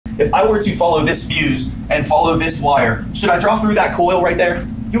if I were to follow this fuse and follow this wire, should I draw through that coil right there?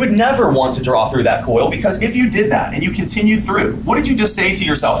 You would never want to draw through that coil, because if you did that and you continued through, what did you just say to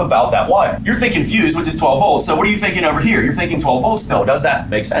yourself about that wire? You're thinking fuse, which is 12 volts. So what are you thinking over here? You're thinking 12 volts still. Does that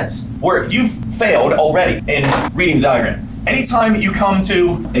make sense? You've failed already in reading the diagram. Anytime you come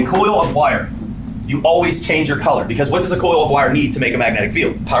to a coil of wire, you always change your color, because what does a coil of wire need to make a magnetic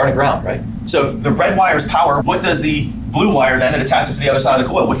field? Power and ground, right? So if the red wire is power, what does the blue wire then that attaches to the other side of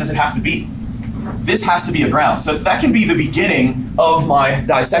the coil, what does it have to be? This has to be a ground. So that can be the beginning of my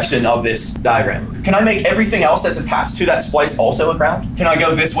dissection of this diagram. Can I make everything else that's attached to that splice also a ground? Can I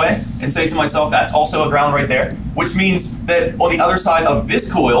go this way and say to myself, that's also a ground right there? Which means that on the other side of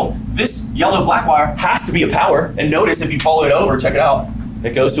this coil, this yellow-black wire has to be a power. And notice if you follow it over, check it out,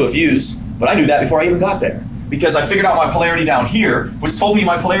 it goes to a fuse. But I knew that before I even got there, because I figured out my polarity down here, which told me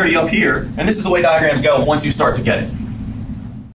my polarity up here. And this is the way diagrams go once you start to get it.